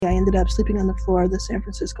I ended up sleeping on the floor of the San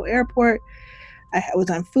Francisco airport. I was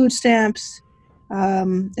on food stamps.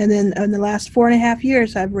 And then in the last 4.5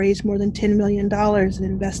 years, I've raised more than $10 million and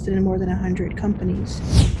invested in more than 100 companies.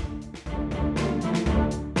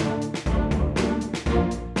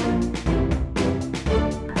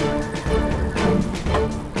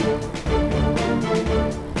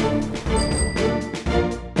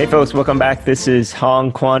 Hey folks, welcome back. This is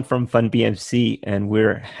Hong Kwan from Fund BMC, and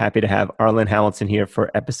we're happy to have Arlan Hamilton here for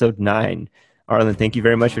episode 9. Arlan, thank you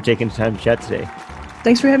very much for taking the time to chat today.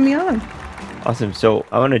 Thanks for having me on. Awesome. So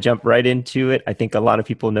I want to jump right into it. I think a lot of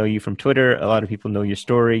people know you from Twitter. A lot of people know your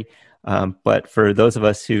story. But for those of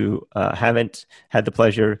us who haven't had the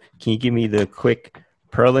pleasure, can you give me the quick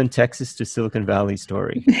Pearland, Texas to Silicon Valley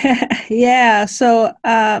story? Yeah. So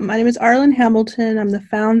my name is Arlan Hamilton. I'm the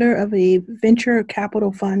founder of a venture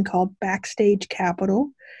capital fund called Backstage Capital.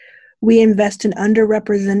 We invest in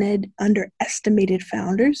underrepresented, underestimated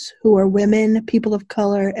founders who are women, people of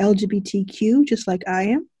color, LGBTQ, just like I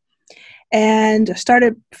am. And I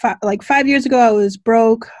started 5 years ago. I was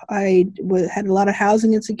broke. I had a lot of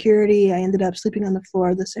housing insecurity. I ended up sleeping on the floor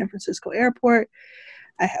of the San Francisco airport.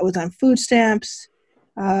 I was on food stamps.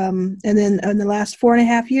 And then in the last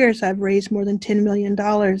 4.5 years, I've raised more than $10 million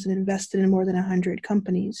and invested in more than 100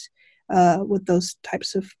 companies with those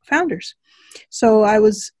types of founders. So I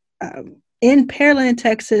was in Pearland,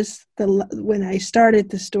 Texas, when I started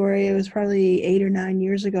the story. It was probably 8 or 9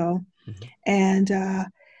 years ago. Mm-hmm. And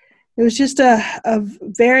it was just a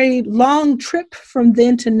very long trip from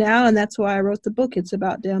then to now, and that's why I wrote the book. It's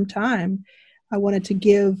about damn time. I wanted to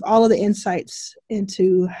give all of the insights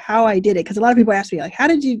into how I did it, because a lot of people ask me, like, how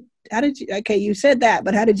did you, okay, you said that,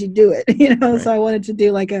 but how did you do it? Right. So I wanted to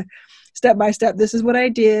do like a step-by-step, this is what I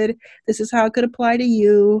did, this is how it could apply to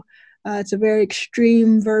you. It's a very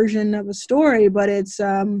extreme version of a story, but it's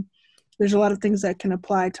there's a lot of things that can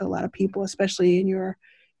apply to a lot of people, especially in your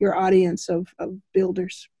audience of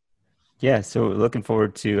builders. Yeah, so looking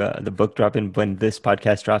forward to the book dropping. When this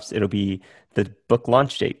podcast drops, it'll be the book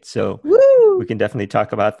launch date. So Woo! We can definitely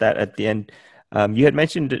talk about that at the end. You had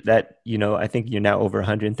mentioned that, I think you're now over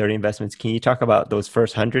 130 investments. Can you talk about those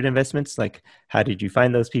first 100 investments? Like, how did you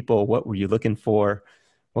find those people? What were you looking for?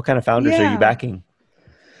 What kind of founders are you backing?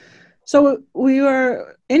 So we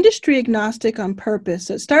were industry agnostic on purpose.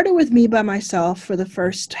 It started with me by myself for the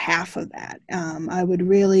first half of that.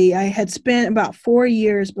 I had spent about 4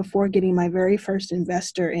 years before getting my very first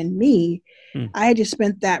investor in me. I had just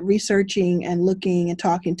spent that researching and looking and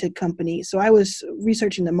talking to companies. So I was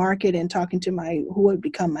researching the market and talking to who would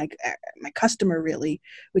become my customer, really,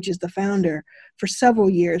 which is the founder, for several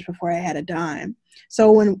years before I had a dime.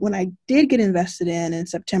 So when I did get invested in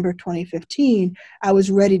September 2015, I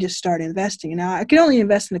was ready to start investing. Now I could only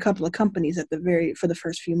invest in a couple of companies for the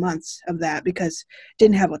first few months of that, because I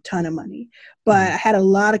didn't have a ton of money, but I had a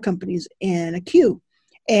lot of companies in a queue.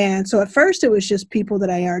 And so at first it was just people that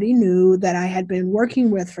I already knew, that I had been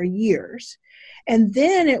working with for years. And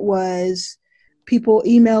then it was people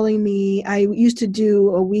emailing me. I used to do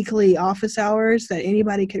a weekly office hours that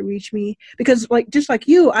anybody could reach me, because just like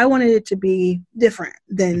you, I wanted it to be different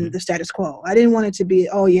than the status quo. I didn't want it to be,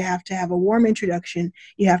 oh, you have to have a warm introduction.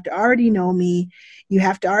 You have to already know me. You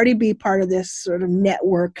have to already be part of this sort of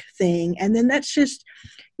network thing. And then that's just,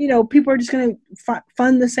 people are just going to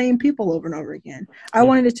fund the same people over and over again. I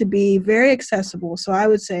wanted it to be very accessible. So I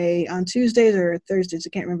would say on Tuesdays or Thursdays, I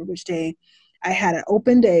can't remember which day, I had an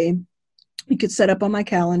open day. You could set up on my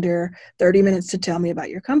calendar 30 minutes to tell me about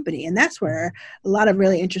your company. And that's where a lot of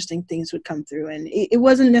really interesting things would come through. And it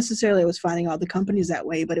wasn't necessarily I was finding all the companies that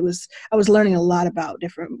way, but I was learning a lot about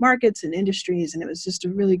different markets and industries. And it was just a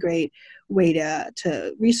really great way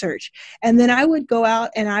to research. And then I would go out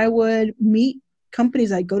and I would meet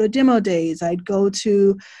companies. I'd go to demo days. I'd go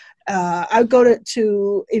to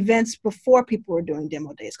events before people were doing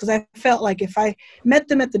demo days, because I felt like if I met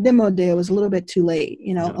them at the demo day, it was a little bit too late.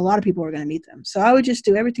 A lot of people were going to meet them. So I would just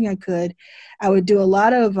do everything I could. I would do a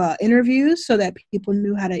lot of interviews so that people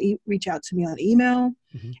knew how to reach out to me on email.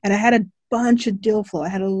 And I had a bunch of deal flow. I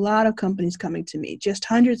had a lot of companies coming to me, just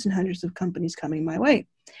hundreds and hundreds of companies coming my way.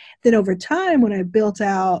 Then over time, when I built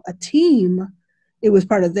out a team, it was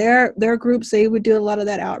part of their groups. They would do a lot of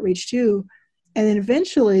that outreach too. And then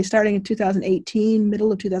eventually, starting in 2018,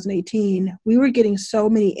 middle of 2018, we were getting so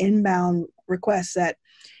many inbound requests that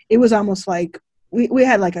it was almost like we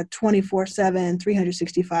had like a 24/7,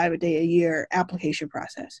 365 a day a year application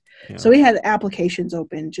process. Yeah. So we had applications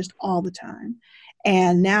open just all the time.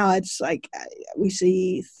 And now it's like we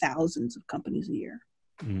see thousands of companies a year.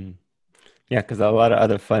 Mm. Yeah, because a lot of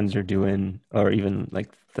other funds are doing, or even like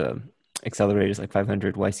the accelerators like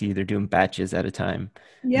 500 YC, they're doing batches at a time.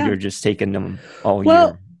 Yeah. You're just taking them all Well,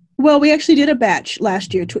 year. well, we actually did a batch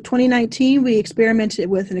last year. Mhm. 2019, we experimented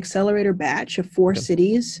with an accelerator batch of 4 Okay.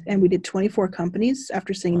 cities, and we did 24 companies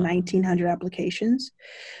after seeing Wow. 1,900 applications.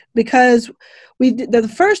 Because we did the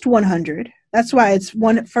first 100, that's why it's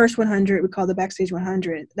first 100, we call the Backstage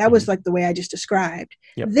 100. That was like the way I just described.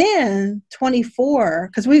 Yep. Then 24,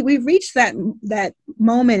 because we reached that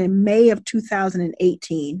moment in May of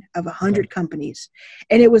 2018 of 100 companies,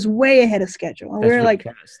 and it was way ahead of schedule. And That's we were really like,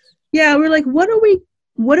 fast. yeah, we're like, what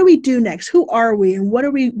do we do next? Who are we, and what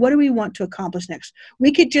do we want to accomplish next?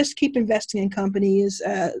 We could just keep investing in companies,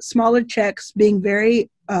 smaller checks, being very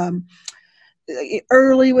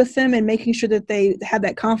early with them and making sure that they have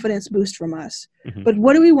that confidence boost from us. Mhm. But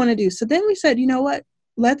what do we want to do? So then we said, you know what?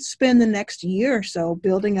 Let's spend the next year or so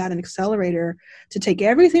building out an accelerator to take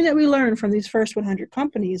everything that we learned from these first 100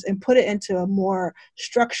 companies and put it into a more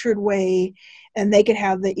structured way, and they could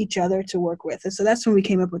have each other to work with. And so that's when we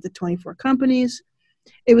came up with the 24 companies.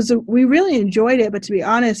 We really enjoyed it, but to be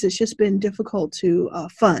honest, it's just been difficult to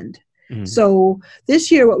fund. Mhm. So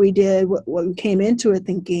this year, what we did, what we came into it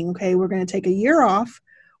thinking, okay, we're going to take a year off.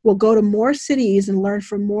 We'll go to more cities and learn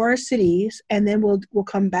from more cities, and then we'll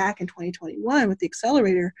come back in 2021 with the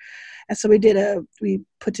accelerator. And so we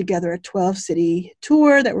put together a 12-city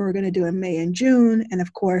tour that we were going to do in May and June, and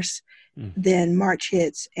of course, then March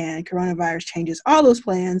hits and coronavirus changes all those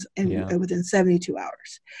plans within 72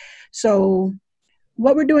 hours. So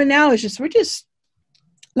what we're doing now is we're just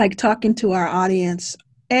like talking to our audience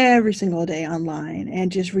every single day online and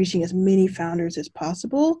just reaching as many founders as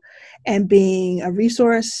possible and being a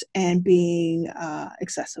resource and being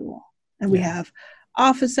accessible. And we have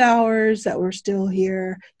office hours that we're still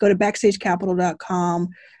here. Go to backstagecapital.com,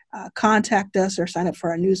 contact us or sign up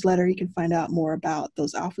for our newsletter. You can find out more about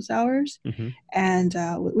those office hours. Mm-hmm. And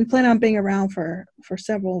we plan on being around for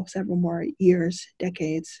several more years,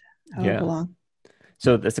 decades, however long.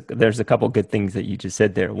 So there's a couple good things that you just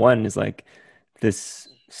said there. One is like this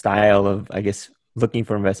style of, I guess, looking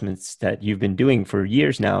for investments that you've been doing for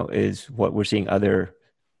years now is what we're seeing other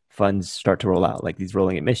funds start to roll out, like these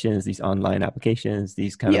rolling admissions, these online applications,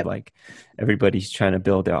 these kind of like everybody's trying to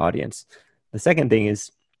build their audience. The second thing is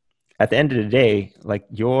at the end of the day, like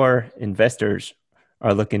your investors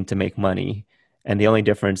are looking to make money. And the only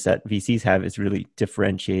difference that VCs have is really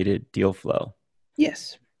differentiated deal flow.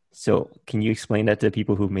 Yes. So can you explain that to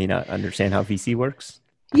people who may not understand how VC works?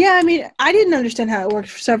 Yeah, I mean, I didn't understand how it worked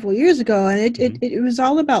several years ago, and it was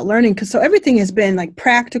all about learning. Because so everything has been like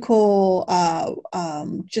practical,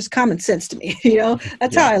 just common sense to me.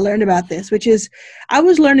 That's how I learned about this. Which is, I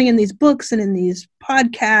was learning in these books and in these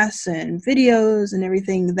podcasts and videos and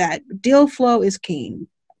everything that deal flow is king,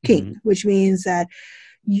 which means that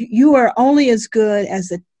you are only as good as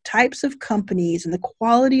the types of companies and the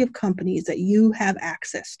quality of companies that you have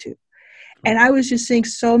access to. And I was just seeing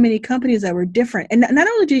so many companies that were different. And not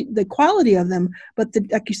only the quality of them, but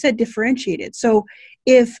like you said, differentiated. So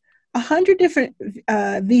if 100 different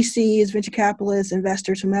VCs, venture capitalists,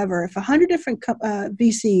 investors, whomever, if 100 different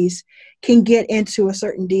VCs can get into a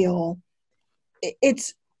certain deal,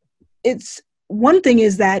 it's one thing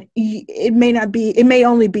is that it may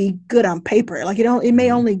only be good on paper. Like it may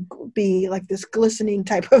only be like this glistening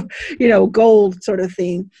type of, gold sort of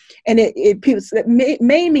thing. And it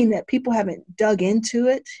may mean that people haven't dug into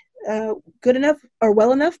it good enough or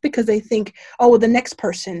well enough because they think, oh, well, the next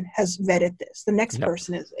person has vetted this. The next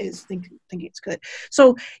person is thinking it's good.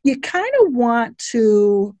 So you kind of want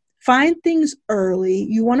to find things early.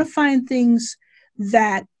 You want to find things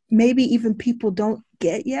that maybe even people don't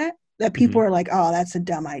get yet. That people are like, oh, that's a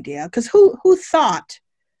dumb idea. Because who thought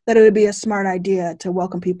that it would be a smart idea to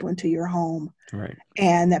welcome people into your home, right?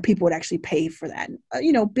 And that people would actually pay for that?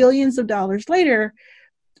 Billions of dollars later,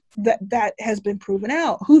 that has been proven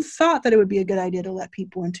out. Who thought that it would be a good idea to let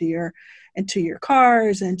people into your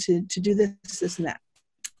cars and to do this and that?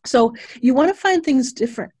 So you want to find things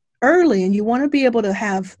different early, and you want to be able to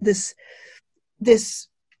have this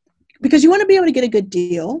because you want to be able to get a good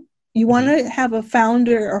deal. You want to have a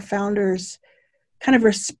founder or founders kind of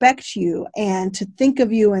respect you and to think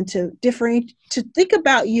of you and to think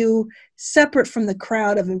about you separate from the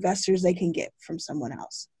crowd of investors they can get from someone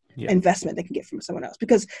else, investment they can get from someone else.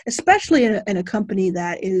 Because especially in a company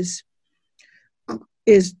that is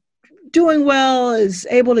doing well, is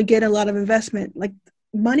able to get a lot of investment, like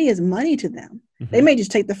money is money to them. They may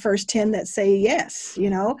just take the first 10 that say yes,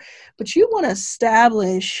 but you want to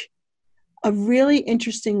establish a really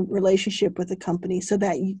interesting relationship with the company so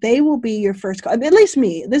that they will be your first call. At least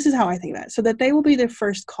me, this is how I think about it. So that they will be their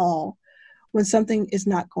first call when something is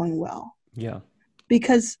not going well. Yeah.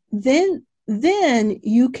 because then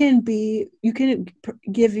you can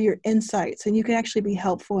give your insights, and you can actually be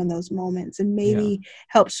helpful in those moments, and maybe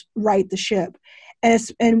helps right the ship.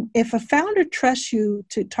 And if a founder trusts you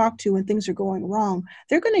to talk to when things are going wrong,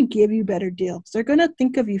 they're going to give you better deals. They're going to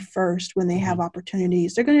think of you first when they have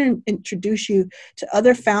opportunities. They're going to introduce you to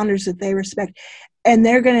other founders that they respect. And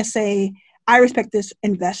they're going to say, I respect this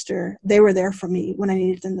investor. They were there for me when I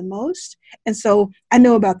needed them the most. And so I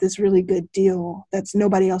know about this really good deal that's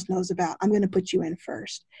nobody else knows about. I'm going to put you in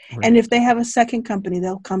first. Right. And if they have a second company,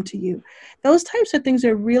 they'll come to you. Those types of things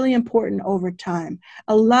are really important over time.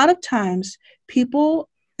 A lot of times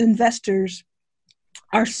investors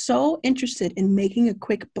are so interested in making a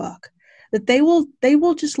quick buck that they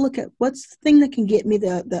will just look at what's the thing that can get me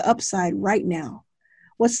the upside right now.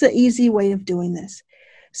 What's the easy way of doing this?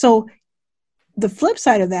 So the flip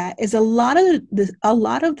side of that is a lot of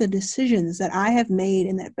the decisions that I have made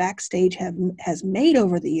and that Backstage has made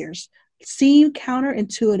over the years seem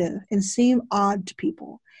counterintuitive and seem odd to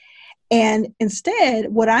people. And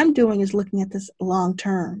instead, what I'm doing is looking at this long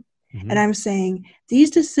term. And I'm saying these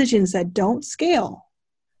decisions that don't scale,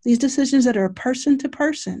 these decisions that are person to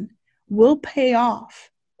person, will pay off,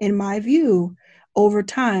 in my view, over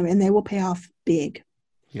time, and they will pay off big.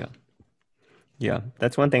 Yeah,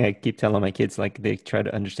 that's one thing I keep telling my kids. Like, they try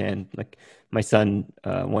to understand. Like, my son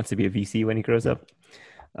wants to be a VC when he grows up,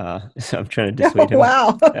 so I'm trying to dissuade him.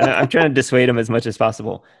 Wow! I'm trying to dissuade him as much as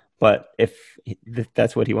possible. But if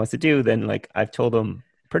that's what he wants to do, then like I've told him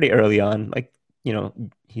pretty early on, like, you know,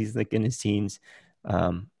 he's like in his teens.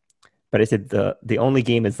 But I said the only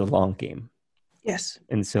game is the long game. Yes.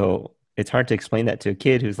 And so it's hard to explain that to a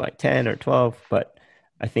kid who's like 10 or 12. But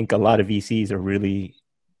I think a lot of VCs are really,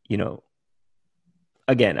 you know,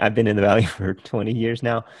 again, I've been in the Valley for 20 years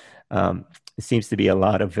now. It seems to be a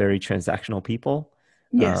lot of very transactional people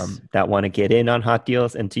that want to get in on hot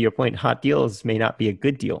deals. And to your point, hot deals may not be a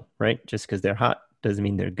good deal, right? Just because they're hot doesn't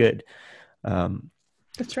mean they're good.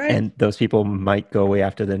 That's right. And those people might go away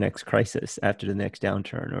after the next crisis, after the next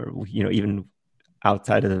downturn, or, you know, even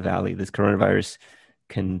outside of the Valley, this coronavirus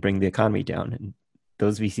can bring the economy down, and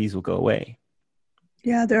those VCs will go away.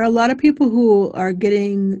 Yeah, there are a lot of people who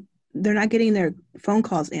they're not getting their phone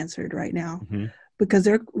calls answered right now because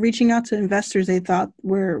they're reaching out to investors they thought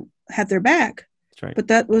had their back. That's right. But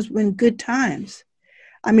that was when good times.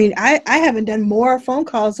 I mean, I haven't done more phone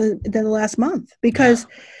calls than the last month, because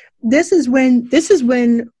this is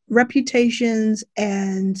when reputations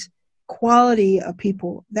and quality of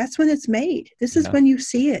people, that's when it's made. This is when you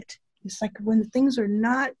see it. It's like when things are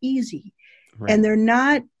not easy and they're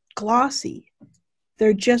not glossy.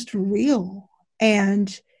 They're just real.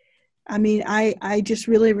 And I mean, I just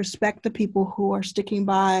really respect the people who are sticking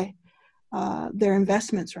by their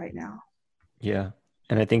investments right now. Yeah.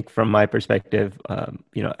 And I think from my perspective,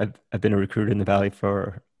 you know, I've been a recruiter in the Valley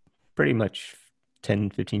for pretty much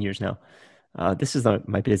 10, 15 years now. This is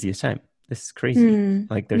my busiest time. This is crazy.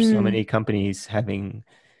 Like, there's so many companies having,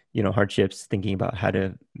 you know, hardships, thinking about how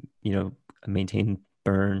to, you know, maintain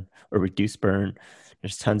burn or reduce burn.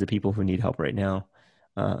 There's tons of people who need help right now.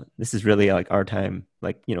 This is really like our time,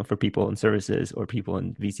 like, you know, for people in services or people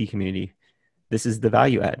in VC community. This is the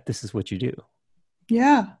value add. This is what you do.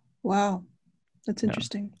 Yeah. Wow. That's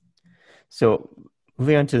interesting. So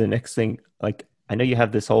moving on to the next thing, like, I know you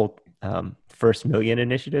have this whole first million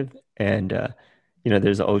initiative, and you know,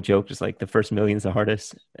 there's an old joke, just like the first million is the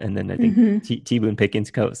hardest, and then I think T. Boone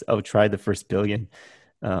Pickens goes, "Oh, try the first billion."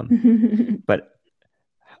 But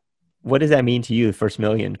what does that mean to you, the first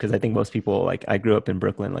million? Because I think most people, like, I grew up in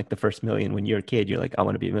Brooklyn, like the first million, when you're a kid, you're like, I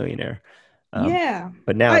want to be a millionaire.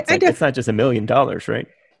 But now it's not just $1 million, right?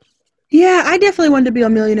 Yeah, I definitely wanted to be a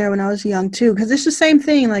millionaire when I was young too, because it's the same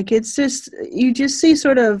thing. Like, it's just, you just see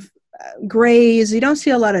sort of grays. You don't see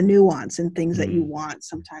a lot of nuance in things that you want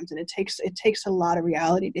sometimes, and it takes a lot of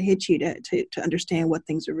reality to hit you to understand what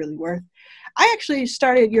things are really worth. I actually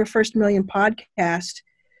started Your First Million podcast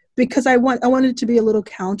because I wanted it to be a little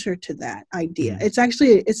counter to that idea.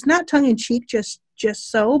 It's not tongue in cheek, just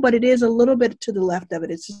so, but it is a little bit to the left of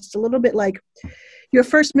it. It's just a little bit like, your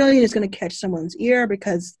first million is going to catch someone's ear,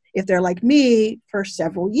 because if they're like me, for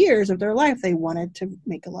several years of their life, they wanted to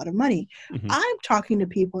make a lot of money. I'm talking to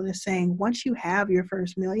people and saying, once you have your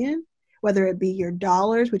first million, whether it be your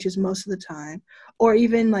dollars, which is most of the time, or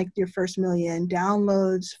even like your first million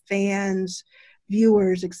downloads, fans,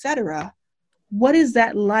 viewers, etc., what is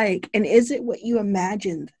that like? And is it what you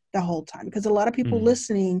imagined the whole time? Because a lot of people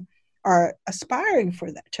listening are aspiring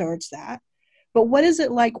towards that. But what is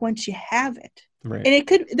it like once you have it? Right. And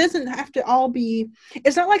it doesn't have to all be,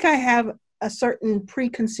 it's not like I have a certain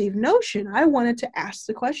preconceived notion. I wanted to ask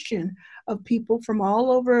the question of people from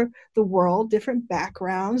all over the world, different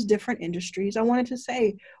backgrounds, different industries. I wanted to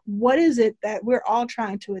say, what is it that we're all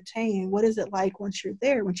trying to attain? What is it like once you're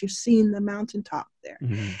there, once you've seen the mountaintop there?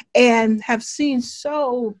 Mm-hmm. And have seen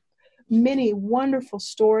so many wonderful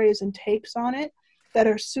stories and takes on it that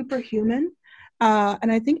are superhuman.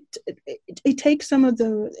 And I think it takes some of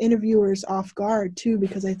the interviewers off guard too,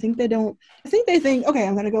 because I think they think, okay,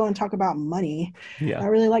 I'm going to go and talk about money. Yeah. I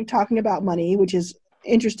really like talking about money, which is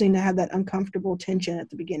interesting to have that uncomfortable tension at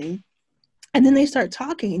the beginning. And then they start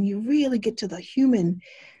talking and you really get to the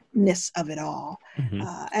humanness of it all. Mm-hmm.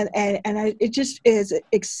 It just is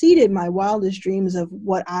exceeded my wildest dreams of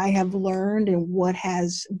what I have learned and what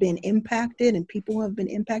has been impacted and people who have been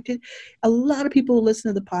impacted. A lot of people who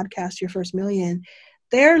listen to the podcast, Your First Million,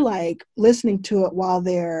 they're like listening to it while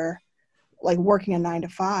they're like working a 9 to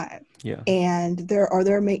 5. Yeah. And they're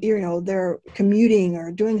commuting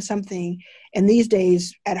or doing something, and these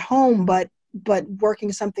days at home, but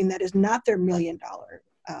working something that is not their $1 million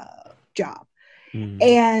job. Mm-hmm.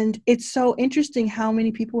 And it's so interesting how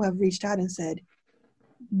many people have reached out and said,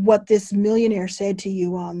 what this millionaire said to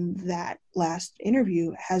you on that last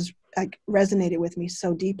interview has like resonated with me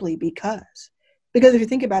so deeply, because if you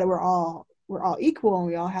think about it, we're all equal and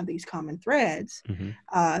we all have these common threads.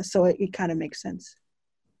 Mm-hmm. So it kind of makes sense.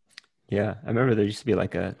 Yeah. I remember there used to be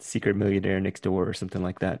like a secret millionaire next door or something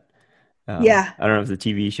like that. Yeah. I don't know if it's a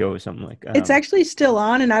TV show or something like that. It's actually still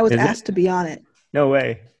on, and I was asked to be on it. No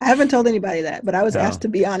way. I haven't told anybody that, but I was asked to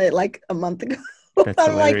be on it like a month ago. That's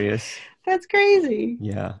hilarious. Like, that's crazy.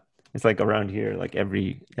 Yeah. It's like around here, like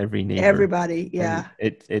every neighbor. Everybody, yeah.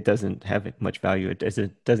 And it doesn't have much value. It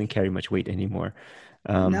doesn't carry much weight anymore.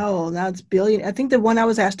 No, now it's billion. I think the one I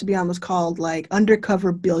was asked to be on was called like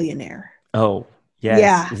Undercover Billionaire. Oh, yes.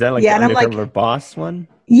 Yeah. Is that like the Undercover Boss one?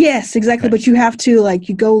 Yes, exactly. Okay. But you have to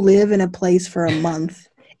you go live in a place for a month.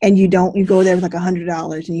 And you go there with like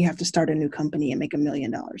 $100 and you have to start a new company and make $1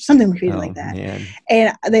 million, something crazy like that. Man.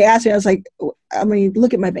 And they asked me, I was like, I mean,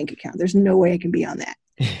 look at my bank account. There's no way I can be on that.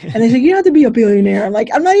 And they said, you don't have to be a billionaire. I'm like,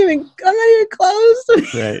 I'm not even close.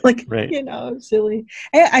 Right. Like, right. Silly.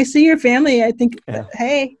 Hey, I see your family. I think,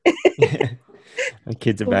 hey. My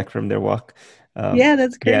kids are back from their walk. Yeah,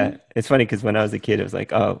 that's great. Yeah, it's funny because when I was a kid, it was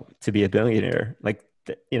like, oh, to be a billionaire, like,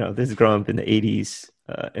 this is growing up in the 80s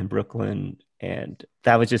in Brooklyn. And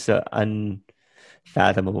that was just an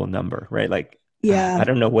unfathomable number, right? Like, yeah, I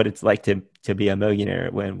don't know what it's like to be a millionaire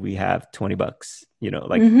when we have $20,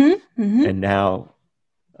 like, and now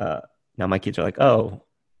my kids are like, oh,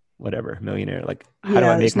 whatever, millionaire. Like, how do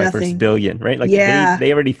I make my first billion, right? Like,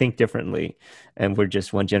 they already think differently, and we're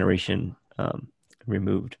just one generation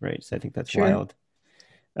removed, right? So I think that's wild.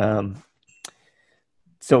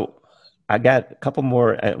 So I got a couple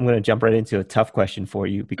more. I'm going to jump right into a tough question for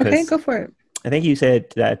you because okay, go for it. I think you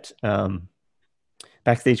said that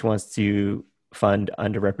Backstage wants to fund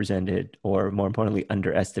underrepresented, or more importantly,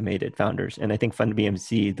 underestimated founders. And I think Fund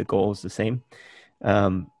BMC, the goal is the same,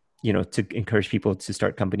 to encourage people to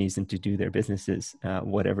start companies and to do their businesses,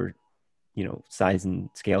 whatever, size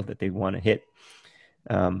and scale that they want to hit.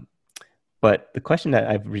 But the question that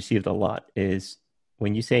I've received a lot is,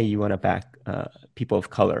 when you say you want to back people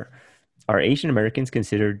of color, are Asian Americans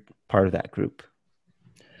considered part of that group?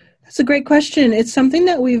 That's a great question. It's something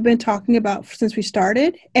that we've been talking about since we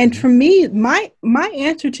started. And for me, my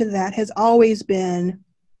answer to that has always been,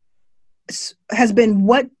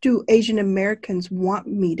 what do Asian Americans want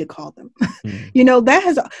me to call them? That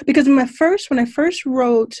has, because when I first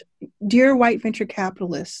wrote Dear White Venture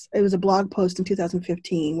Capitalists, it was a blog post in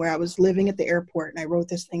 2015 where I was living at the airport, and I wrote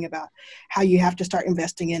this thing about how you have to start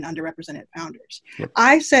investing in underrepresented founders. Yep.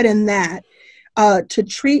 I said in that, to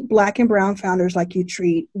treat Black and brown founders like you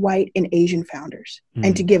treat white and Asian founders,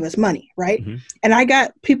 and to give us money, right? Mm-hmm. And I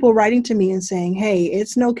got people writing to me and saying, hey,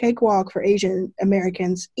 it's no cakewalk for Asian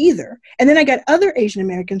Americans either. And then I got other Asian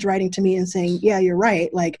Americans writing to me and saying, yeah, you're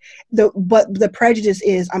right. Like, but the prejudice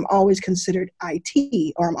is I'm always considered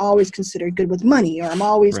IT, or I'm always considered good with money, or I'm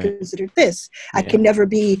always considered this. Yeah. I can never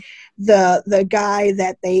be the guy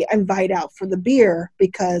that they invite out for the beer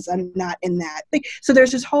because I'm not in that thing. So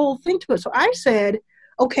there's this whole thing to it. So I said,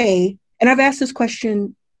 okay, and I've asked this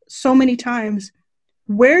question so many times,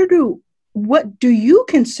 what do you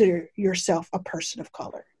consider yourself a person of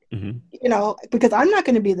color? Mm-hmm. Because I'm not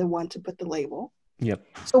going to be the one to put the label. Yep.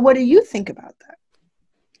 So what do you think about that?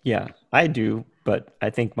 Yeah, I do. But I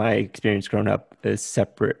think my experience growing up is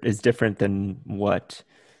different than what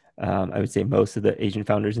I would say most of the Asian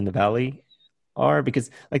founders in the Valley are,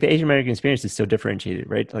 because like the Asian American experience is so differentiated,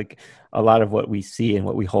 right? Like a lot of what we see and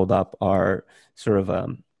what we hold up are sort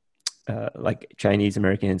of like Chinese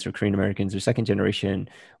Americans or Korean Americans or second generation,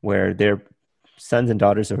 where their sons and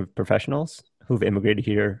daughters of professionals who've immigrated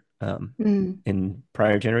here in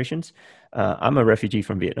prior generations. I'm a refugee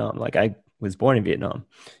from Vietnam. Like I was born in Vietnam,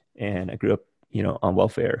 and I grew up, on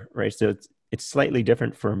welfare, right? So it's slightly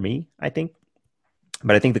different for me, I think.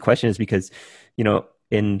 But I think the question is because,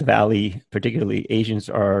 in the Valley, particularly, Asians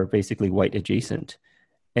are basically white adjacent.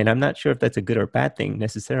 And I'm not sure if that's a good or bad thing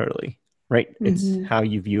necessarily, right? It's how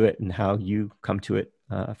you view it and how you come to it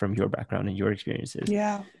from your background and your experiences.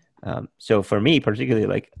 Yeah. So for me, particularly,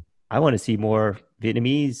 like I want to see more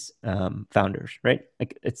Vietnamese founders, right?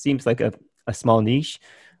 Like it seems like a small niche,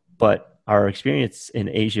 but our experience in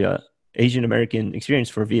Asia, Asian American experience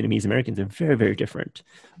for Vietnamese Americans are very, very different.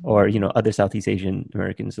 Or, other Southeast Asian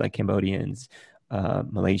Americans like Cambodians,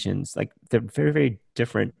 Malaysians, like they're very, very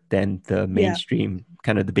different than the mainstream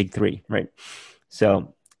kind of the big three, right?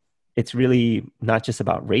 So it's really not just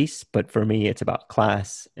about race, but for me, it's about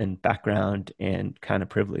class and background and kind of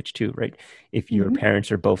privilege too, right? If your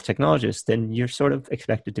parents are both technologists, then you're sort of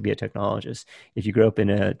expected to be a technologist. If you grow up in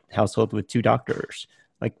a household with two doctors,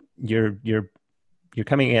 like you're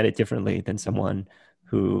coming at it differently than someone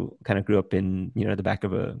who kind of grew up in, the back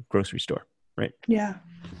of a grocery store, right? Yeah.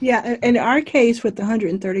 Yeah. In our case with the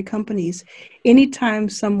 130 companies, anytime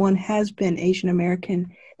someone has been Asian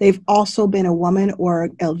American, they've also been a woman or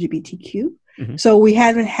LGBTQ. So we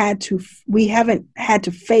haven't had to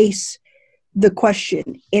face the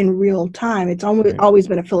question in real time. It's always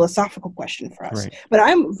been a philosophical question for us. Right. But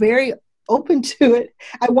I'm very open to it.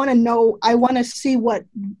 I want to know. I want to see what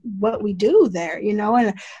we do there.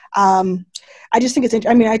 And I just think it's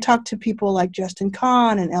interesting. I mean, I talk to people like Justin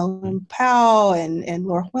Kahn and Ellen Powell and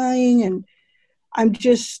Laura Huang, and I'm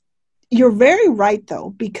just. You're very right, though,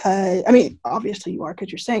 because, I mean, obviously you are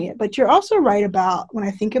because you're saying it, but you're also right about when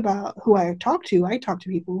I think about who I talk to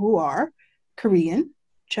people who are Korean,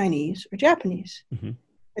 Chinese, or Japanese.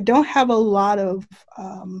 I don't have a lot of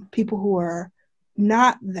people who are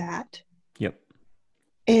not that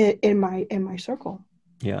in my circle.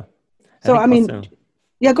 Yeah. So, I mean, also,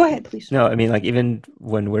 yeah, go ahead, please. No, I mean, like even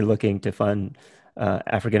when we're looking to fund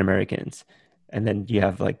African Americans, and then you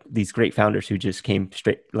have like these great founders who just came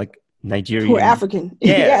straight, like, Nigerian. Who are African.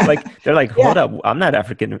 Yeah. Like they're like, hold up, I'm not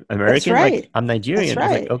African American. Right. Like I'm Nigerian. Right.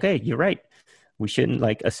 I was like, okay, you're right. We shouldn't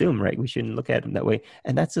like assume, right? We shouldn't look at them that way.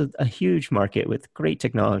 And that's a huge market with great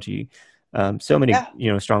technology. So many,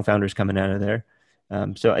 strong founders coming out of there.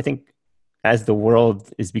 So I think as the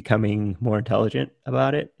world is becoming more intelligent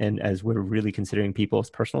about it, and as we're really considering people's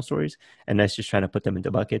personal stories, and that's just trying to put them into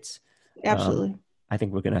buckets. Absolutely. I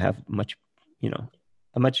think we're going to have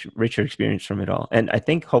a much richer experience from it all. And I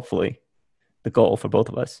think hopefully the goal for both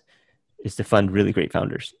of us is to fund really great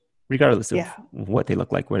founders, regardless of what they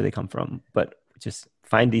look like, where they come from, but just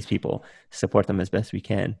find these people, support them as best we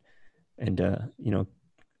can, and,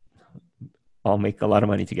 all make a lot of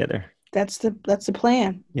money together. That's the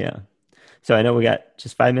plan. Yeah. So I know we got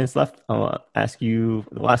just 5 minutes left. I'll ask you,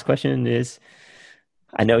 the last question is,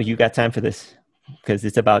 I know you got time for this because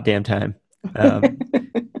it's about damn time.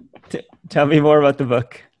 Tell me more about the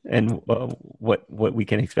book and what we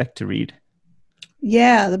can expect to read.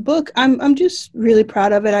 Yeah, the book. I'm just really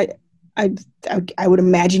proud of it. I would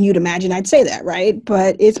imagine you'd imagine I'd say that, right?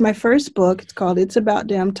 But it's my first book. It's called It's About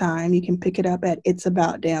Damn Time. You can pick it up at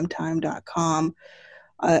it'saboutdamntime.com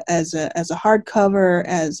as a hardcover,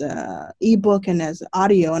 as a ebook, and as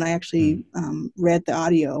audio. And I actually read the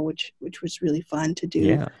audio, which was really fun to do.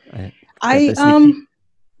 Yeah,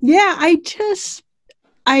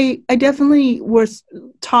 I definitely was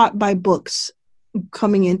taught by books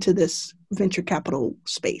coming into this venture capital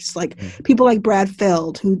space, like people like Brad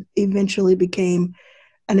Feld, who eventually became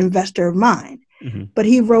an investor of mine. But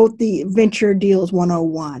he wrote the Venture Deals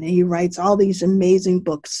 101, and he writes all these amazing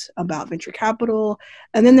books about venture capital.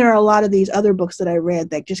 And then there are a lot of these other books that I read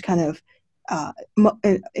that just kind of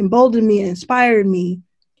emboldened me and inspired me.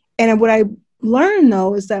 And what I learned,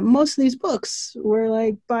 though, is that most of these books were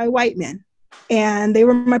like by white men. And they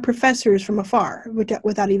were my professors from afar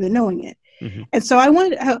without even knowing it. And so I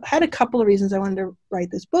had a couple of reasons I wanted to write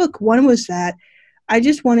this book. One was that I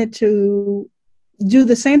just wanted to do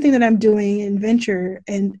the same thing that I'm doing in venture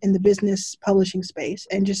and in the business publishing space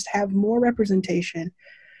and just have more representation.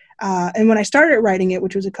 And when I started writing it,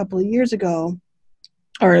 which was a couple of years ago,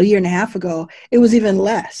 or a year and a half ago, it was even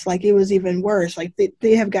less. Like it was even worse. Like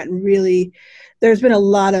they have gotten really, there's been a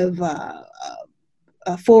lot of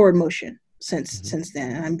forward motion since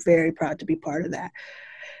then. And I'm very proud to be part of that.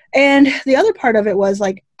 And the other part of it was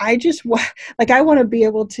like, I want to be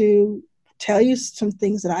able to tell you some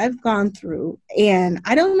things that I've gone through. And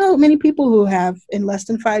I don't know many people who have, in less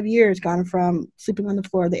than 5 years, gone from sleeping on the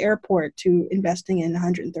floor of the airport to investing in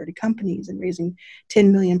 130 companies and raising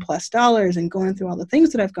 $10 million plus and going through all the things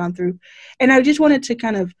that I've gone through. And I just wanted to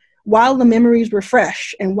kind of, while the memories were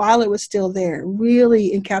fresh and while it was still there,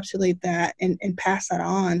 really encapsulate that and pass that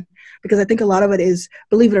on. Because I think a lot of it is,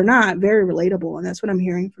 believe it or not, very relatable. And that's what I'm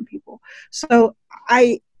hearing from people. So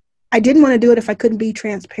I didn't want to do it if I couldn't be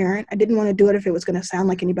transparent. I didn't want to do it if it was going to sound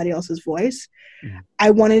like anybody else's voice. Mm-hmm.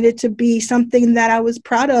 I wanted it to be something that I was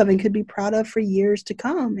proud of and could be proud of for years to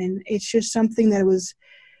come. And it's just something that was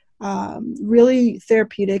really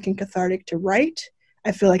therapeutic and cathartic to write.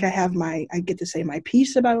 I feel like I get to say my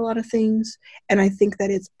piece about a lot of things. And I think that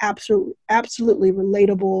it's absolutely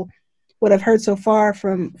relatable. What I've heard so far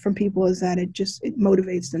from people is that it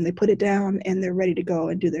motivates them. They put it down and they're ready to go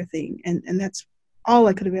and do their thing. And that's all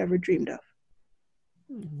I could have ever dreamed of.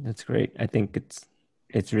 That's great. I think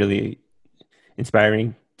it's really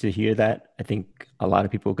inspiring to hear that. I think a lot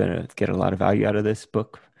of people are going to get a lot of value out of this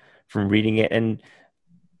book from reading it. And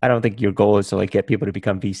I don't think your goal is to get people to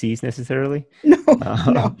become VCs necessarily. No.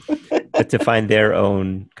 But to find their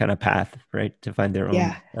own kind of path, right? To find their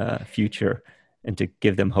own future and to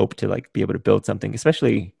give them hope to be able to build something,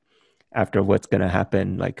 especially after what's going to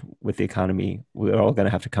happen, with the economy. We're all going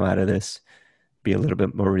to have to come out of this, be a little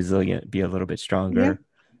bit more resilient, be a little bit stronger,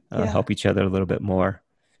 help each other a little bit more.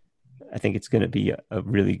 I think it's going to be a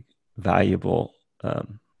really valuable,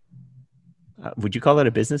 would you call it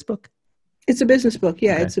a business book? It's a business book.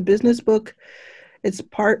 Yeah, okay. It's a business book. It's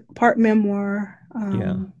part memoir.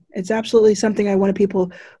 It's absolutely something I wanted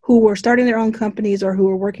people who were starting their own companies or who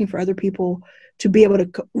were working for other people to be able to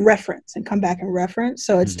reference and come back and reference.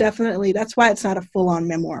 So it's definitely, that's why it's not a full-on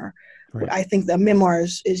memoir. Right. I think the memoir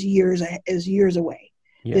is years away.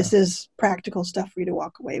 Yeah. This is practical stuff for you to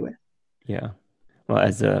walk away with. Yeah. Well,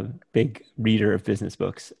 as a big reader of business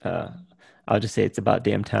books, I'll just say it's about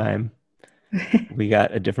damn time we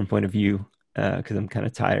got a different point of view, because I'm kind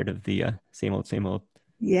of tired of the same old.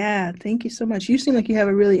 Yeah, thank you so much. You seem like you have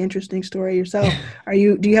a really interesting story yourself. Do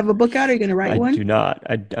you have a book out? Are you going to write one? I do not.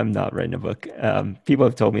 I'm not writing a book. People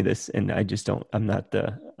have told me this, and I just don't.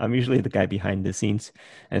 I'm usually the guy behind the scenes.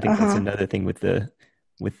 And I think that's another thing with the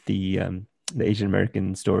Asian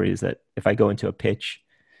American story is that if I go into a pitch,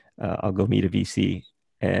 I'll go meet a VC,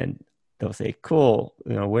 and they'll say, "Cool,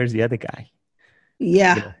 where's the other guy?"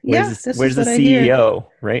 Yeah. Where's the CEO,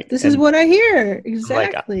 right? This is what I hear.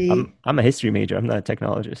 Exactly. I'm a history major. I'm not a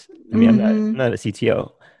technologist. I mean, I'm not a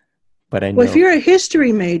CTO, but I know. Well, if you're a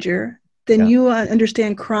history major, then you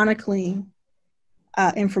understand chronicling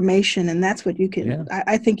information, and that's what you can. Yeah.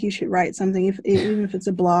 I think you should write something, even if it's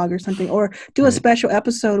a blog or something, or do a special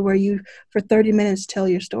episode where you, for 30 minutes, tell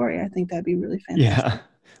your story. I think that'd be really fantastic. Yeah.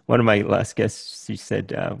 One of my last guests, she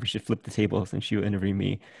said we should flip the tables and she would interview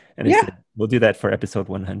me. And I said, we'll do that for episode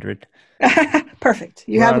 100. Perfect.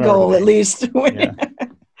 You have a goal at least. Yeah.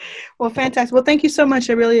 Well, fantastic. Well, thank you so much.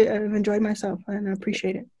 I really have enjoyed myself and I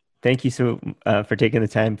appreciate it. Thank you for taking the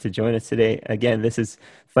time to join us today. Again, this is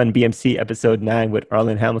Fun BMC episode 9 with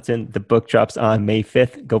Arlan Hamilton. The book drops on May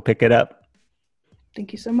 5th. Go pick it up.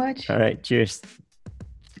 Thank you so much. All right. Cheers.